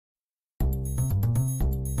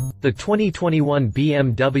The 2021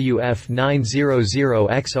 BMW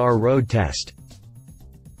F900XR road test.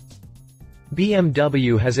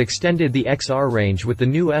 BMW has extended the XR range with the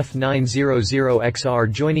new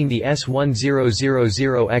F900XR joining the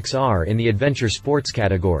S1000XR in the adventure sports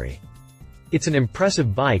category. It's an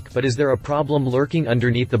impressive bike, but is there a problem lurking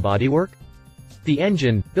underneath the bodywork? The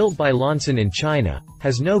engine, built by Loncin in China,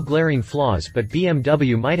 has no glaring flaws, but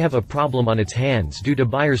BMW might have a problem on its hands due to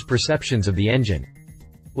buyers' perceptions of the engine.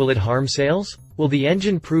 Will it harm sales? Will the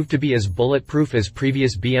engine prove to be as bulletproof as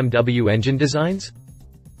previous BMW engine designs?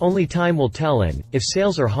 Only time will tell, and, if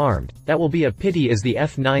sales are harmed, that will be a pity as the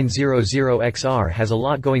F900XR has a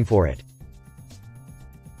lot going for it.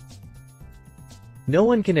 No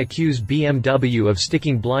one can accuse BMW of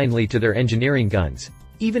sticking blindly to their engineering guns,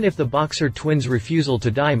 even if the Boxer twins' refusal to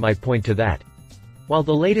die might point to that. While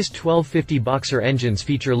the latest 1250 Boxer engines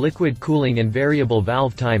feature liquid cooling and variable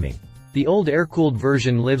valve timing, the old air-cooled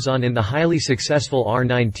version lives on in the highly successful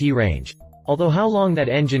R9T range, although how long that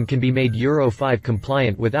engine can be made Euro 5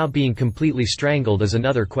 compliant without being completely strangled is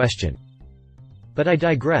another question. But I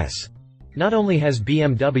digress. Not only has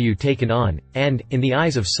BMW taken on, and, in the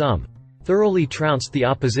eyes of some, thoroughly trounced the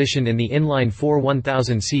opposition in the inline 4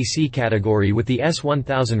 1000cc category with the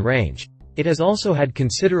S1000 range, it has also had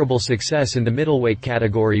considerable success in the middleweight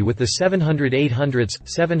category with the 700/800s,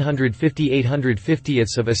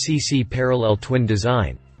 750/850ths of a cc parallel twin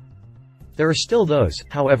design. There are still those,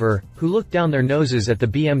 however, who look down their noses at the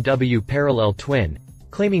BMW parallel twin,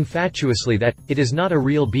 claiming fatuously that it is not a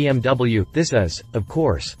real BMW. This is, of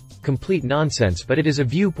course, complete nonsense, but it is a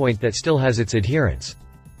viewpoint that still has its adherents.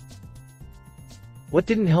 What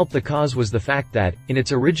didn't help the cause was the fact that, in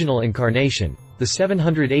its original incarnation, the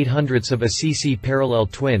 700/800ths of a cc parallel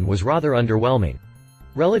twin was rather underwhelming.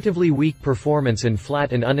 Relatively weak performance and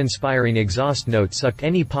flat and uninspiring exhaust note sucked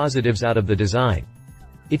any positives out of the design.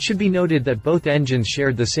 It should be noted that both engines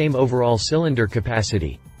shared the same overall cylinder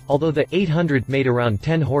capacity, although the 800 made around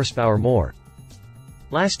 10 horsepower more.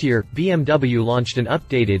 Last year, BMW launched an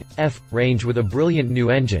updated F range with a brilliant new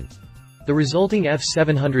engine. The resulting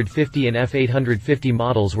F750 and F850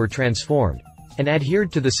 models were transformed and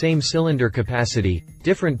adhered to the same cylinder capacity,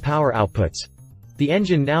 different power outputs. The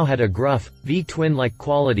engine now had a gruff, V-twin-like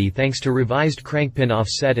quality thanks to revised crankpin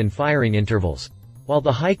offset and firing intervals. While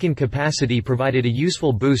the hike in capacity provided a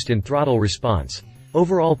useful boost in throttle response,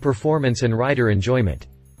 overall performance and rider enjoyment.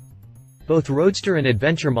 Both roadster and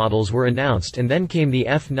adventure models were announced, and then came the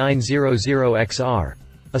F900XR,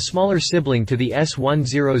 a smaller sibling to the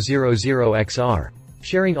S1000XR,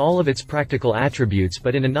 sharing all of its practical attributes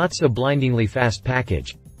but in a not-so-blindingly fast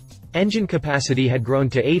package. Engine capacity had grown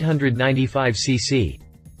to 895 cc,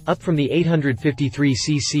 up from the 853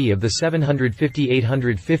 cc of the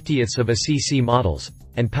 750/850ths of a cc models,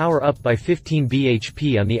 and power up by 15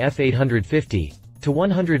 bhp on the F850, to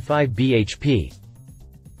 105 bhp.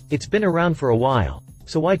 It's been around for a while,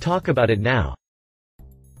 so why talk about it now?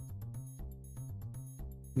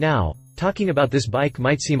 Now, talking about this bike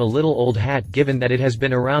might seem a little old hat given that it has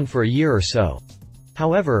been around for a year or so.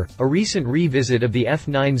 However, a recent revisit of the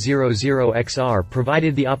F900XR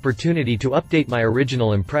provided the opportunity to update my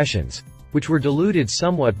original impressions, which were diluted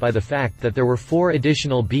somewhat by the fact that there were 4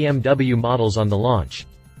 additional BMW models on the launch.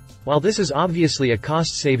 While this is obviously a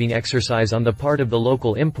cost-saving exercise on the part of the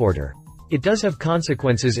local importer, it does have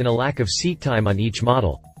consequences in a lack of seat time on each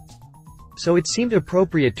model. So it seemed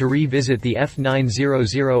appropriate to revisit the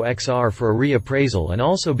F900XR for a reappraisal, and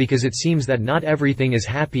also because it seems that not everything is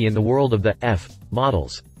happy in the world of the F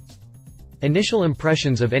models. Initial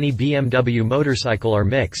impressions of any BMW motorcycle are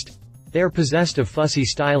mixed. They are possessed of fussy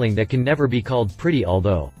styling that can never be called pretty,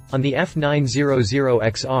 although, on the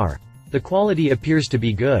F900XR, the quality appears to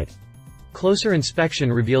be good. Closer inspection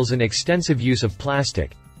reveals an extensive use of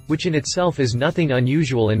plastic, which in itself is nothing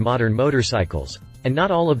unusual in modern motorcycles. And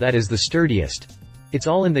not all of that is the sturdiest. It's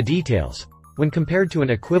all in the details. When compared to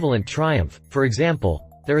an equivalent Triumph, for example,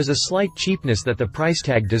 there is a slight cheapness that the price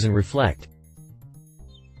tag doesn't reflect.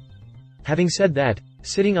 Having said that,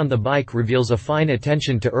 sitting on the bike reveals a fine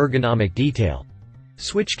attention to ergonomic detail.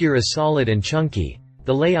 Switchgear is solid and chunky,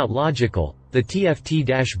 the layout logical, the TFT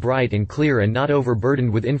bright and clear and not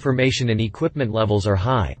overburdened with information, and equipment levels are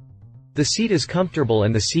high. The seat is comfortable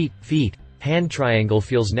and the seat, hand triangle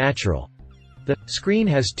feels natural. The screen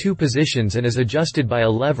has 2 positions and is adjusted by a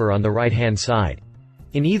lever on the right-hand side.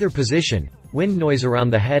 In either position, wind noise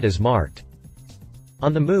around the head is marked.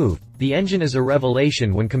 On the move, the engine is a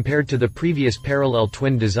revelation when compared to the previous parallel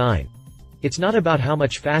twin design. It's not about how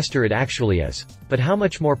much faster it actually is, but how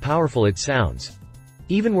much more powerful it sounds.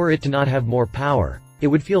 Even were it to not have more power, it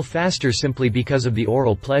would feel faster simply because of the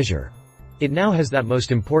oral pleasure. It now has that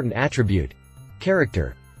most important attribute: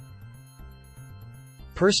 character.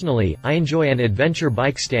 Personally, I enjoy an adventure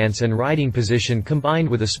bike stance and riding position combined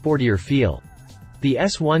with a sportier feel. The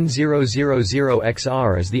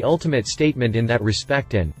S900XR is the ultimate statement in that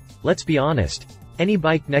respect, and, let's be honest, any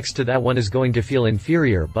bike next to that one is going to feel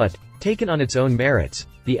inferior, but, taken on its own merits,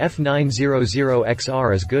 the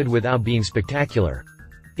F900XR is good without being spectacular.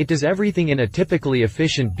 It does everything in a typically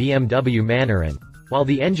efficient BMW manner, and, while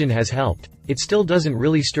the engine has helped, it still doesn't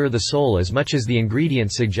really stir the soul as much as the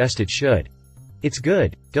ingredients suggest it should. It's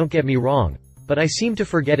good, don't get me wrong, but I seem to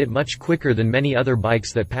forget it much quicker than many other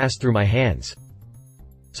bikes that pass through my hands.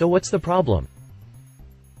 So what's the problem?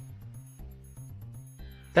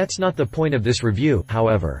 That's not the point of this review,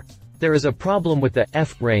 however. There is a problem with the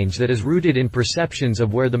F range that is rooted in perceptions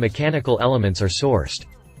of where the mechanical elements are sourced.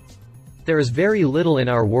 There is very little in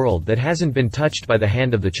our world that hasn't been touched by the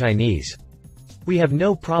hand of the Chinese. We have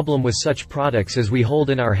no problem with such products as we hold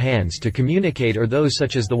in our hands to communicate, or those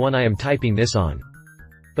such as the one I am typing this on.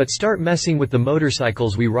 But start messing with the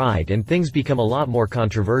motorcycles we ride and things become a lot more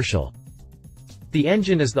controversial. The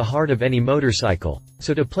engine is the heart of any motorcycle,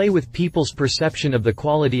 so to play with people's perception of the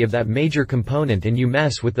quality of that major component and you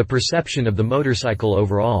mess with the perception of the motorcycle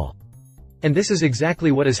overall. And this is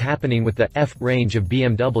exactly what is happening with the F range of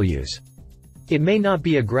BMWs. It may not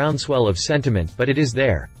be a groundswell of sentiment, but it is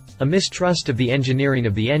there. A mistrust of the engineering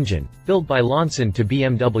of the engine, built by Loncin to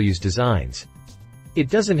BMW's designs.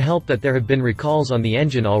 It doesn't help that there have been recalls on the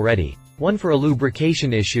engine already, one for a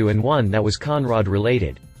lubrication issue and one that was conrod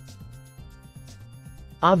related.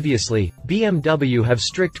 Obviously, BMW have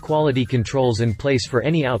strict quality controls in place for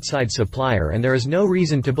any outside supplier, and there is no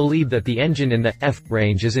reason to believe that the engine in the F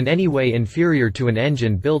range is in any way inferior to an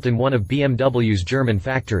engine built in one of BMW's German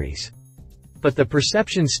factories. But the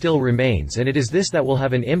perception still remains, and it is this that will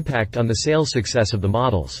have an impact on the sales success of the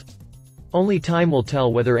models. Only time will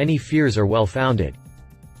tell whether any fears are well-founded.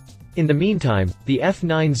 In the meantime, the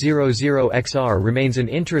F900XR remains an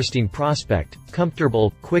interesting prospect,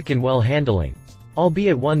 comfortable, quick and well-handling,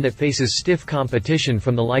 albeit one that faces stiff competition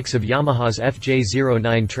from the likes of Yamaha's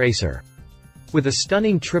FJ09 Tracer. With a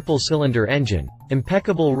stunning triple-cylinder engine,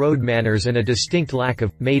 impeccable road manners and a distinct lack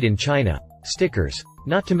of "Made in China" stickers,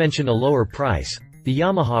 not to mention a lower price, the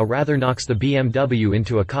Yamaha rather knocks the BMW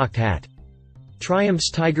into a cocked hat. Triumph's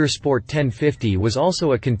Tiger Sport 1050 was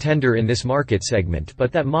also a contender in this market segment,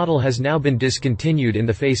 but that model has now been discontinued in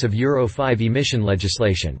the face of Euro 5 emission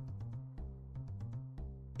legislation.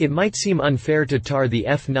 It might seem unfair to tar the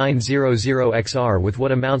F900XR with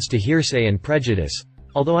what amounts to hearsay and prejudice,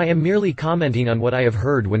 although I am merely commenting on what I have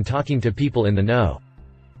heard when talking to people in the know.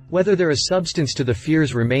 Whether there is substance to the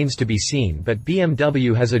fears remains to be seen, but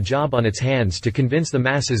BMW has a job on its hands to convince the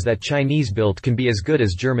masses that Chinese-built can be as good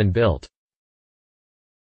as German-built.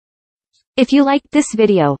 If you liked this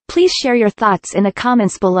video, please share your thoughts in the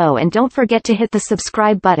comments below and don't forget to hit the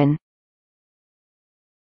subscribe button.